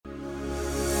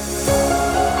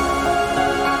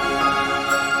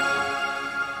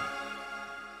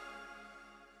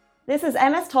This is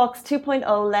MS Talks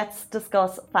 2.0. Let's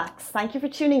discuss facts. Thank you for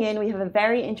tuning in. We have a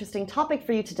very interesting topic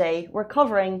for you today. We're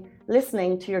covering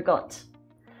listening to your gut.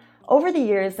 Over the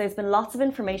years, there's been lots of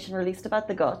information released about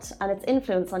the gut and its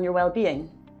influence on your well-being.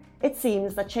 It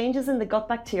seems that changes in the gut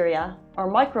bacteria,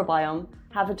 or microbiome,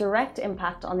 have a direct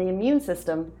impact on the immune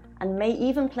system and may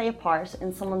even play a part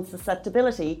in someone's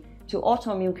susceptibility to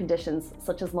autoimmune conditions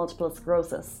such as multiple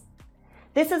sclerosis.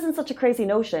 This isn't such a crazy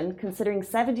notion, considering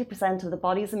 70% of the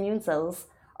body's immune cells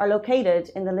are located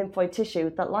in the lymphoid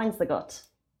tissue that lines the gut.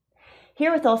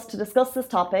 Here with us to discuss this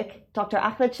topic, Dr.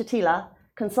 Ahmed Shatila,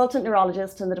 Consultant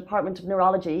Neurologist in the Department of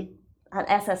Neurology at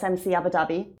SSMC Abu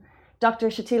Dhabi. Dr.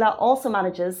 Shatila also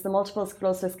manages the Multiple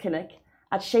Sclerosis Clinic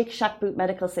at Sheikh Shakhbout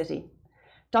Medical City.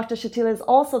 Dr. Shatila is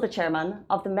also the chairman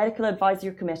of the Medical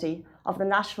Advisory Committee of the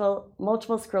National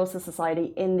Multiple Sclerosis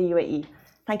Society in the UAE.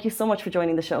 Thank you so much for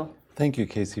joining the show. Thank you,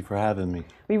 Casey, for having me.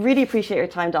 We really appreciate your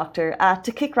time, Doctor.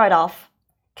 To kick right off,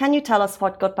 can you tell us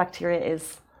what gut bacteria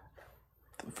is?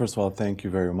 First of all, thank you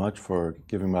very much for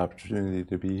giving me the opportunity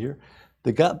to be here.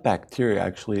 The gut bacteria,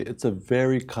 actually, it's a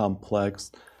very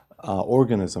complex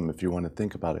organism, if you want to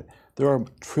think about it. There are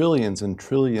trillions and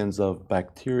trillions of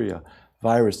bacteria,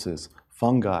 viruses,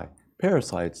 fungi,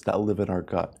 parasites that live in our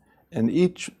gut. And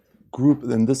each group,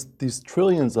 and these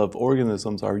trillions of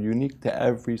organisms are unique to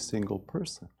every single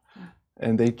person.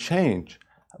 And they change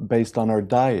based on our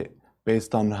diet,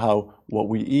 based on what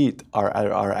we eat,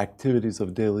 our activities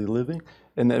of daily living.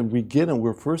 And then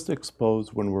we're first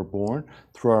exposed when we're born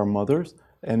through our mothers,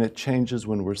 and it changes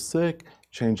when we're sick,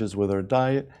 changes with our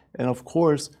diet. And of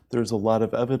course, there's a lot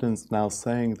of evidence now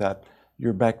saying that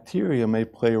your bacteria may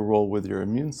play a role with your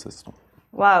immune system.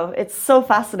 Wow, it's so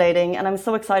fascinating, and I'm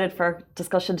so excited for our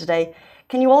discussion today.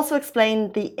 Can you also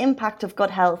explain the impact of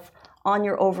gut health on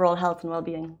your overall health and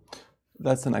well-being?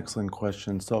 That's an excellent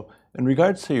question. So in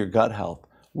regards to your gut health,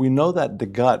 we know that the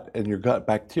gut and your gut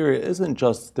bacteria isn't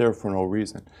just there for no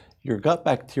reason. Your gut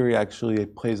bacteria actually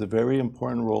plays a very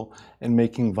important role in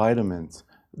making vitamins,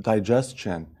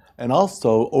 digestion, and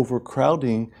also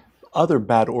overcrowding other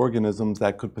bad organisms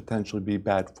that could potentially be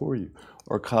bad for you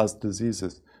or cause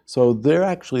diseases. So they're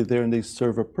actually there and they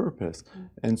serve a purpose.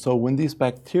 And so when these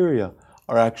bacteria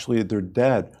are they're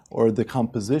dead or the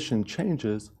composition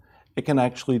changes, it can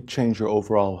actually change your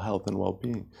overall health and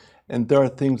well-being. And there are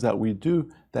things that we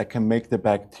do that can make the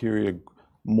bacteria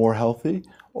more healthy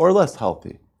or less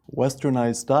healthy.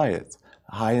 Westernized diets,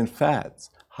 high in fats,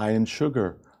 high in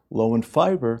sugar, low in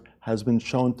fiber, has been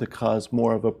shown to cause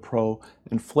more of a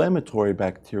pro-inflammatory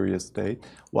bacteria state,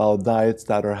 while diets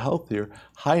that are healthier,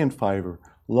 high in fiber,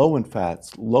 low in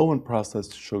fats, low in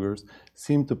processed sugars,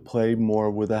 seem to play more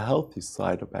with a healthy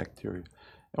side of bacteria.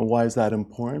 And why is that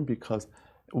important? Because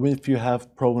if you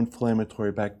have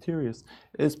pro-inflammatory bacteria,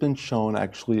 it's been shown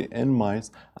actually in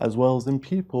mice as well as in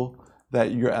people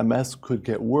that your MS could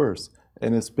get worse.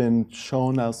 And it's been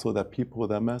shown also that people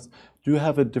with MS do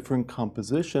have a different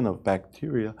composition of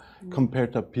bacteria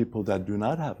compared to people that do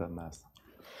not have MS.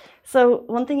 So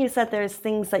one thing you said, there's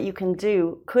things that you can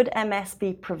do. Could MS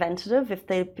be preventative if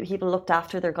people looked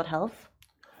after their gut health?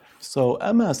 So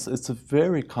MS, it's a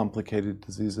very complicated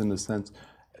disease in the sense,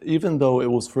 even though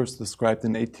it was first described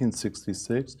in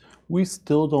 1866, we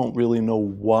still don't really know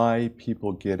why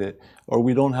people get it, or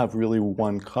we don't have really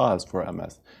one cause for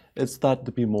MS. It's thought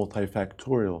to be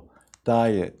multifactorial: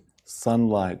 diet,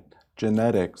 sunlight,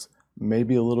 genetics,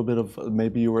 maybe a little bit of,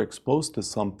 maybe you were exposed to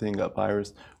something, a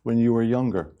virus, when you were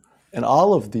younger. And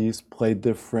all of these play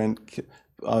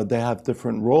they have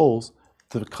different roles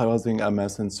to causing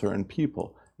MS in certain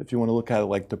people, if you want to look at it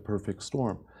like the perfect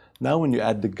storm. Now, when you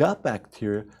add the gut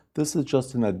bacteria, this is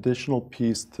just an additional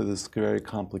piece to this very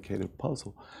complicated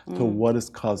puzzle to what is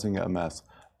causing MS.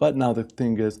 But now the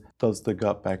thing is, does the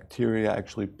gut bacteria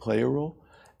actually play a role?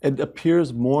 It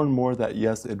appears more and more that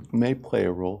yes, it may play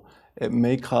a role. It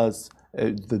may cause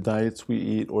the diets we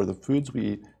eat or the foods we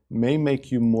eat may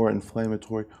make you more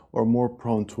inflammatory or more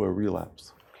prone to a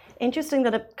relapse. Interesting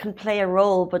that it can play a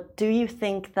role, but do you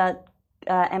think that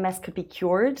MS could be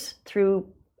cured through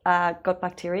gut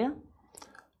bacteria?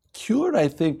 Cured, I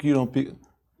think,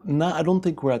 I don't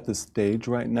think we're at the stage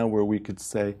right now where we could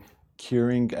say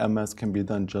curing MS can be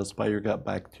done just by your gut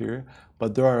bacteria,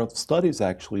 but there are studies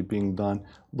actually being done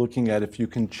looking at if you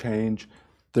can change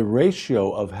the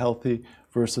ratio of healthy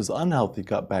versus unhealthy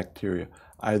gut bacteria,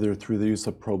 either through the use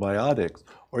of probiotics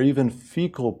or even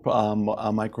fecal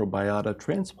microbiota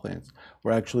transplants,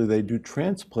 where actually they do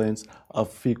transplants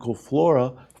of fecal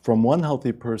flora from one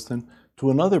healthy person to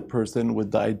another person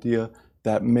with the idea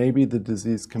that maybe the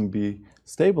disease can be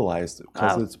stabilized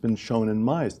because it's been shown in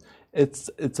mice.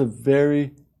 It's a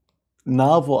very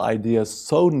novel idea,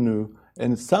 so new.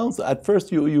 And it sounds, at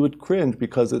first you would cringe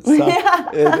because it's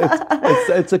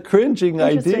a cringing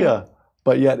idea.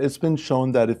 But yet it's been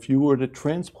shown that if you were to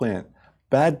transplant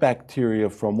bad bacteria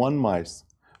from one mice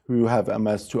who have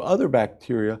MS to other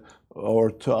bacteria or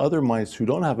to other mice who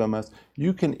don't have MS,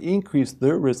 you can increase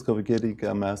their risk of getting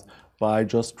MS by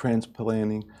just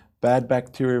transplanting bad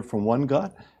bacteria from one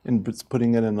gut and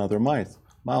putting it in another mouse.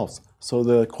 So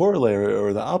the corollary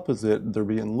or the opposite, they're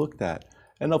being looked at.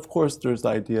 And of course, there's the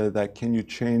idea that can you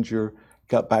change your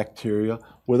gut bacteria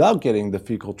without getting the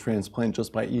fecal transplant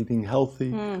just by eating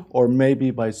healthy or maybe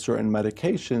by certain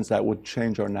medications that would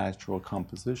change our natural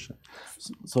composition.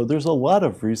 So there's a lot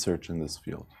of research in this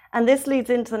field. And this leads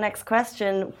into the next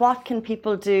question. What can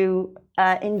people do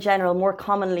in general, more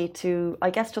commonly to, I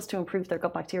guess, just to improve their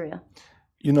gut bacteria?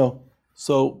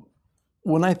 So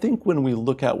when we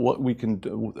look at what we can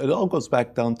do, it all goes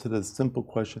back down to the simple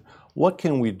question, what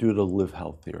can we do to live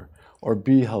healthier or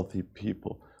be healthy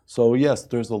people? So yes,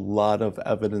 there's a lot of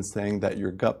evidence saying that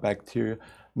your gut bacteria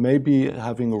may be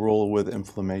having a role with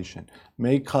inflammation,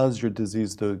 may cause your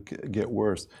disease to get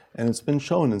worse. And it's been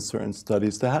shown in certain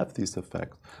studies to have these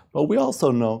effects. But we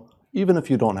also know, even if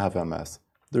you don't have MS,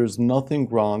 there's nothing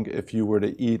wrong if you were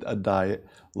to eat a diet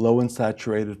low in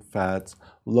saturated fats,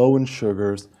 low in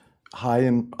sugars, high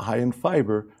in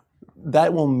fiber.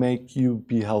 That will make you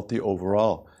be healthy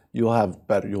overall.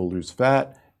 You'll lose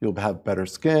fat, you'll have better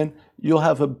skin, you'll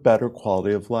have a better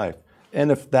quality of life.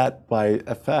 And if that by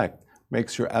effect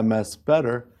makes your MS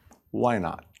better, why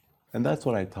not? And that's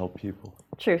what I tell people.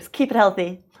 True. Keep it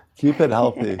healthy. Keep it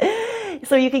healthy.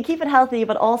 So you can keep it healthy,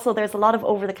 but also there's a lot of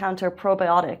over-the-counter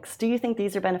probiotics. Do you think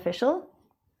these are beneficial?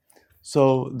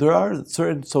 So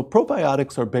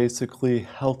probiotics are basically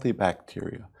healthy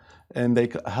bacteria, and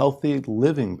healthy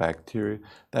living bacteria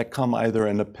that come either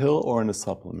in a pill or in a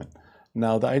supplement.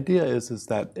 Now the idea is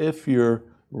that if your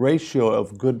ratio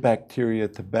of good bacteria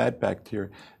to bad bacteria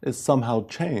is somehow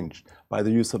changed by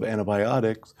the use of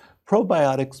antibiotics,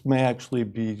 probiotics may actually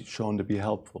be shown to be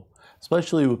helpful,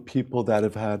 especially with people that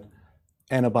have had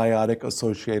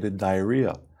antibiotic-associated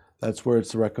diarrhea. That's where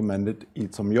it's recommended to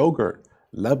eat some yogurt,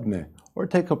 lebne, or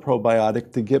take a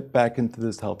probiotic to get back into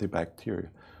this healthy bacteria.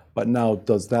 But now,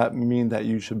 does that mean that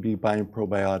you should be buying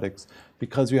probiotics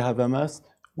because you have MS?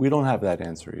 We don't have that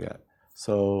answer yet.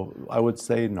 So I would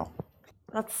say no.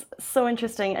 That's so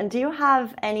interesting. And do you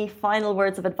have any final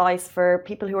words of advice for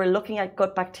people who are looking at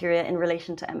gut bacteria in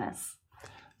relation to MS?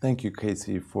 Thank you,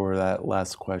 Casey, for that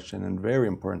last question and very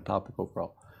important topic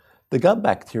overall. The gut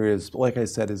bacteria, like I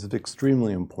said, is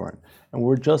extremely important. And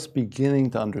we're just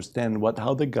beginning to understand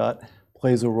how the gut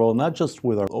plays a role, not just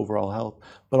with our overall health,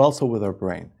 but also with our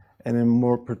brain, and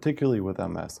more particularly with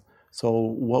MS. So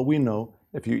what we know,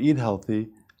 if you eat healthy,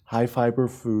 high fiber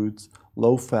foods,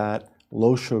 low fat,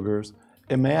 low sugars,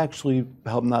 it may actually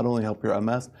not only help your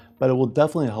MS, but it will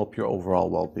definitely help your overall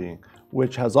well-being,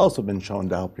 which has also been shown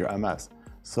to help your MS.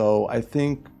 So I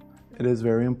think it is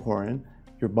very important.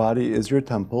 Your body is your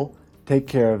temple. Take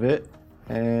care of it,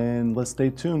 and let's stay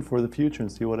tuned for the future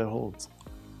and see what it holds.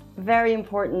 Very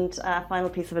important final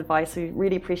piece of advice. We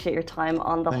really appreciate your time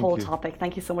on the whole topic.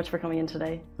 Thank you so much for coming in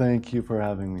today. Thank you for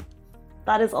having me.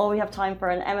 That is all we have time for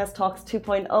on MS Talks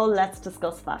 2.0. Let's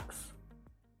discuss facts.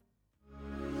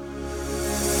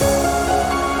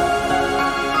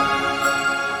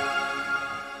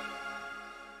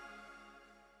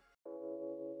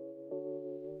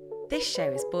 This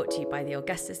show is brought to you by the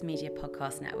Augustus Media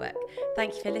Podcast Network.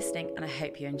 Thank you for listening, and I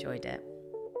hope you enjoyed it.